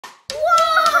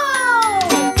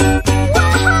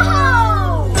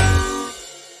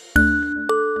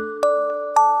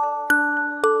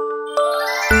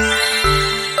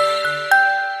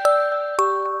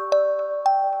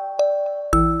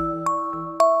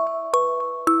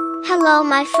Hello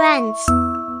my friends.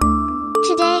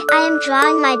 Today I am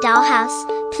drawing my dollhouse.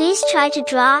 Please try to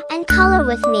draw and color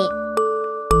with me.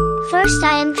 First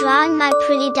I am drawing my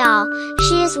pretty doll.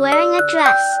 She is wearing a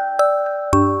dress.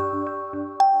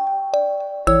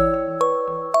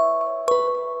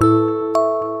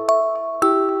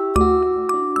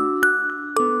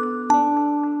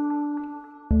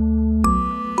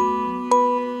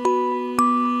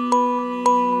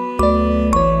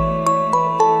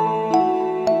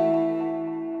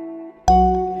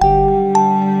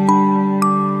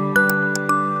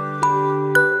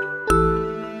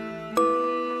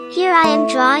 Here I am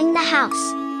drawing the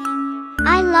house.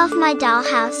 I love my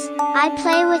dollhouse. I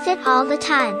play with it all the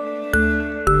time.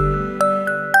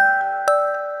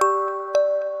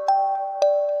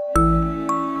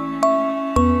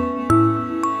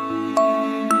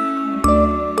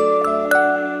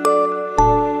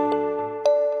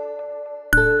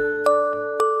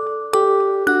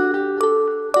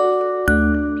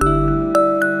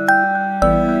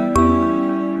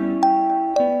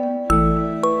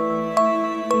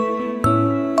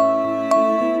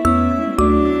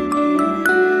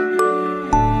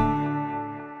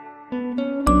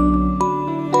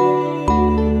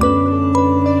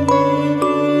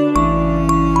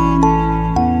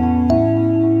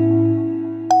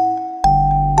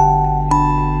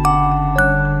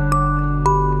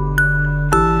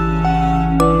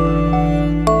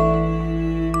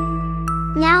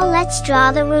 Now let's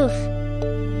draw the roof.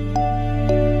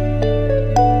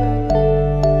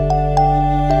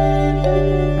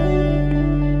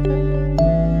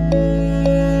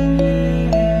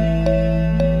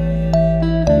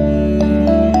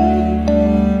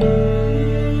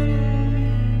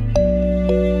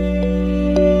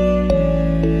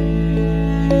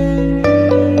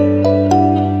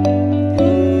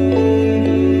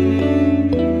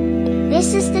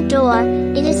 This is the door.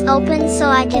 It is open so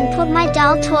I can put my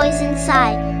doll toys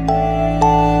inside.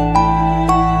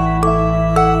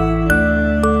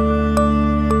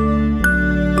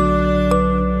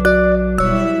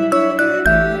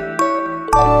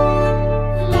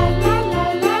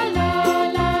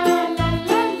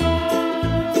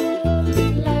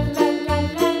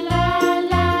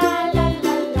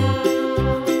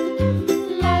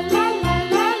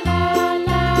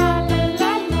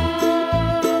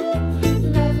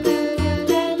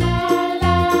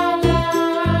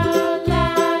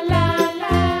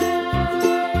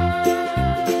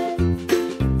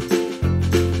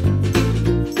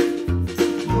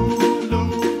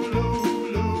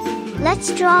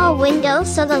 Let's draw a window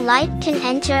so the light can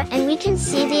enter and we can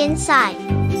see the inside.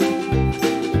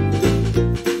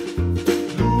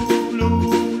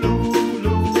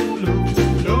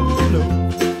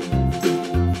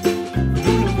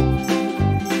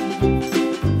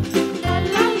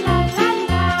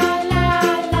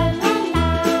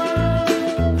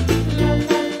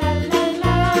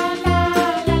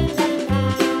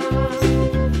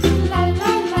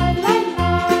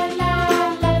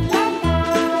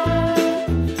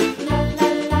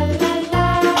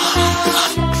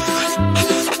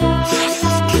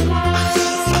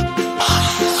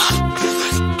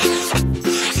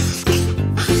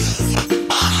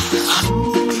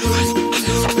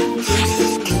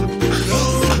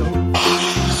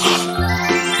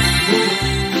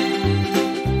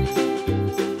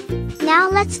 Now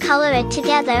let's color it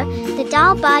together. The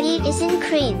doll body is in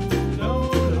cream.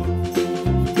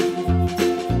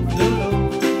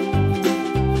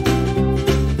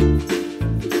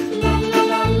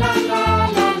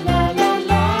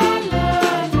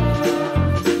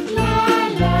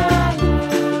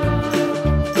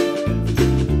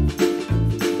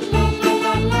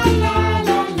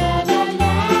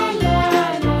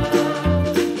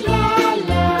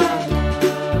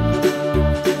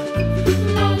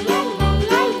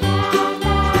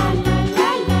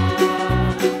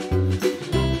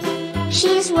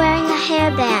 She is wearing a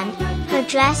hairband. Her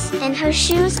dress and her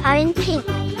shoes are in pink.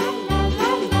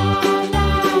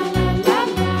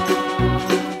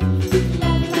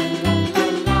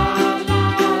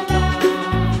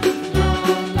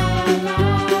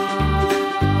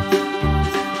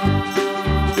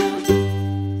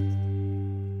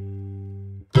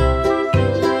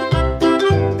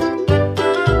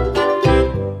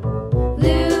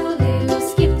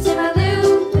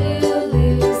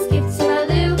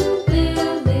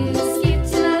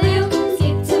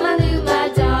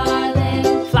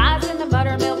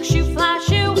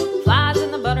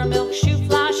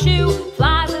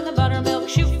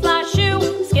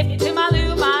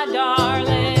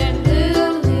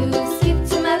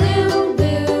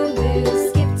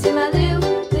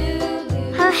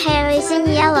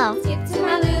 yellow.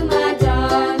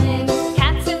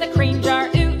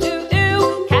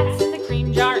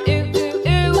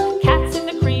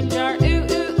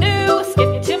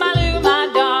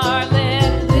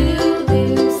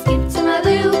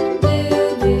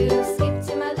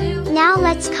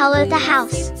 color the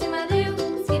house?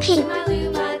 Pink.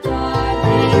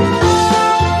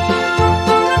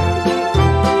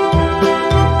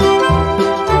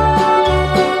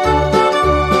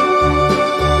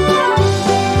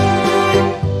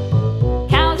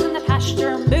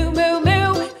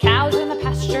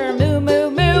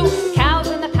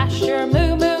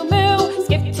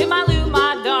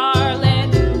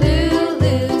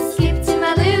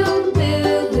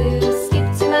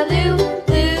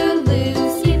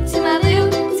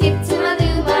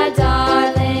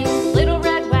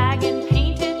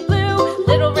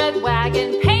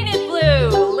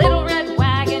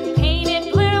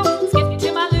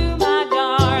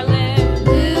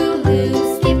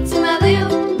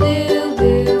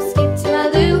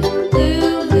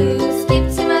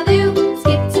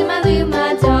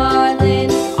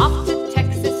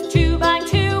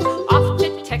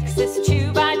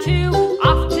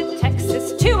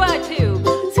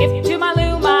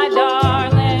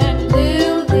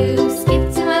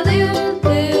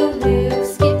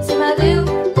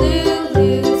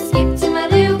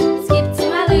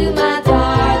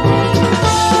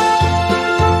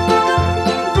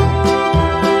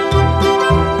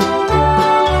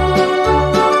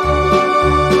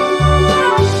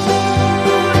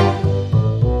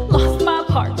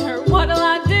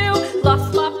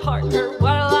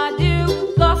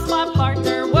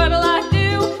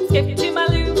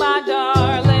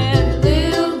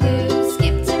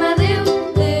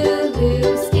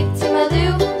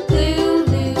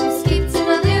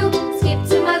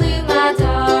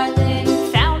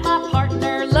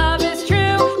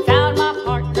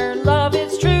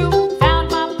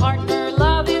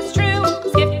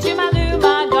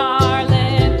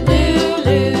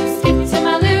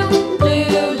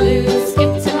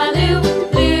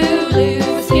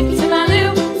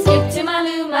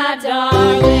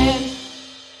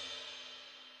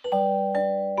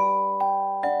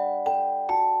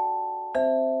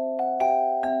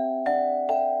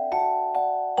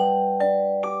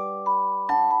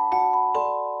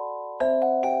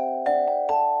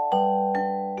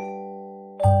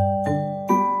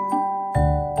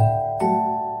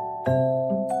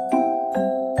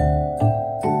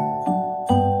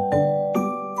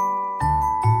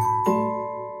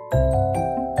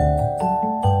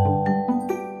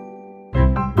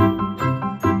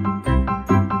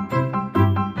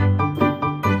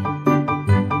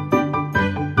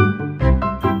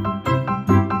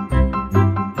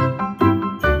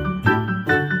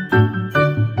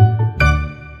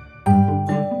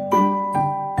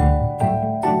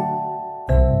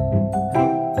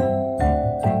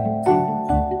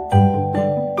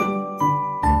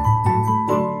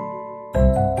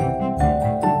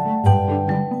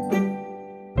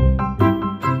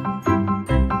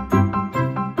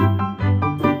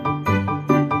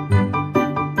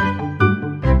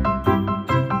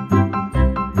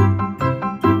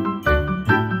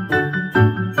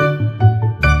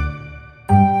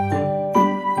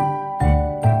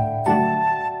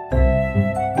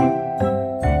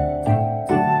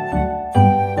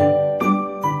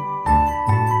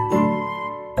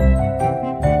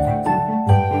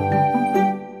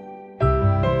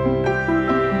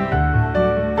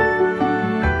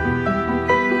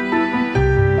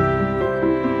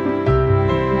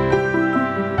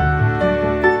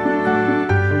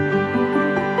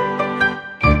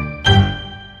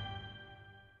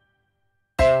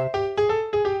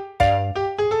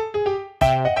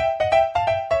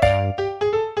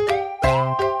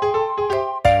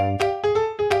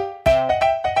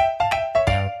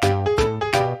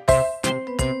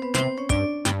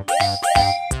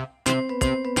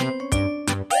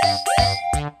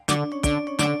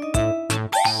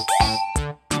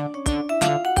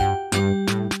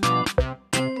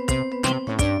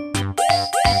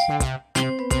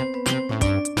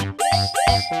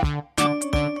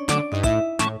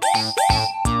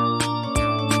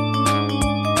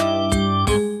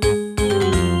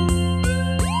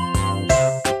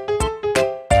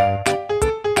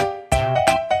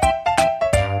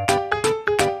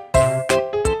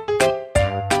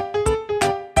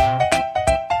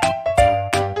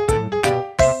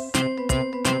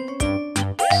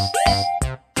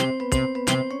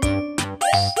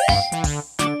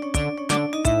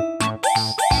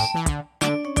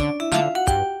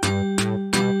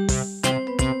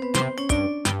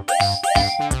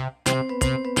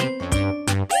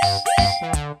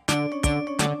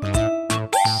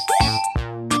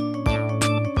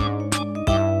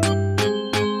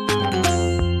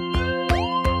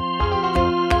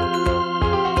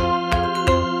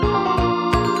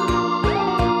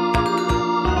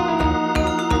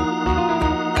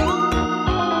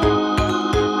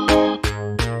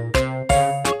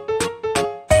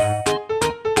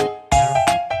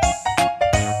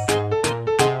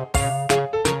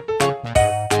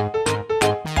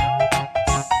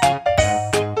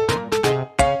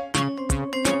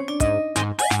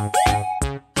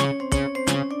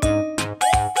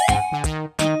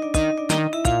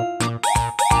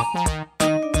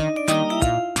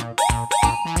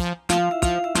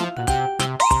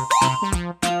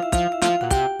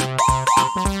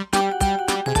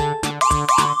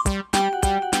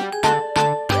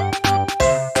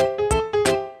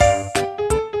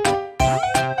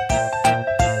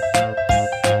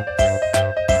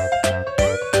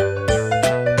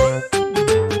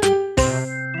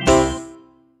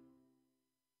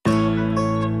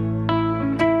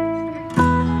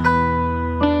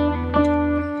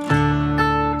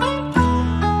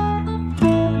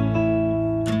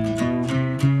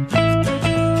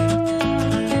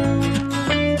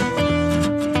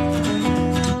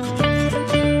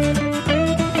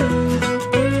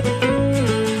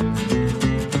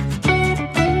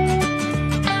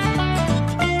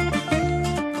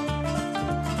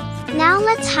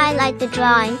 let's highlight the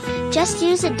drawing. Just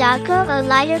use a darker or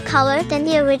lighter color than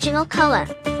the original color.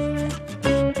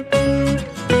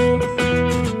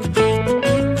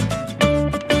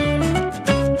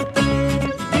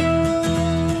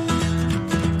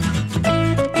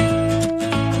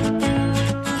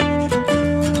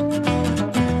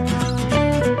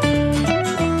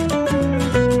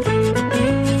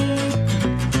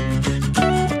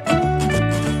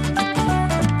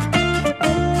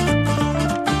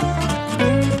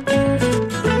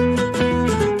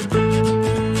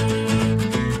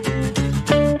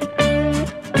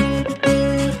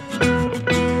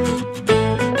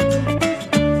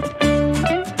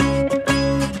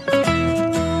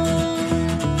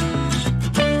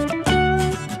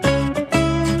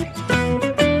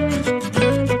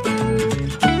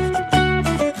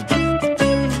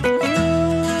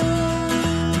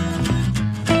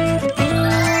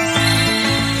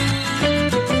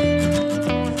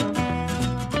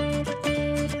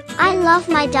 I love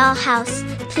my dollhouse.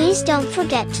 Please don't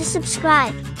forget to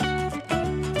subscribe.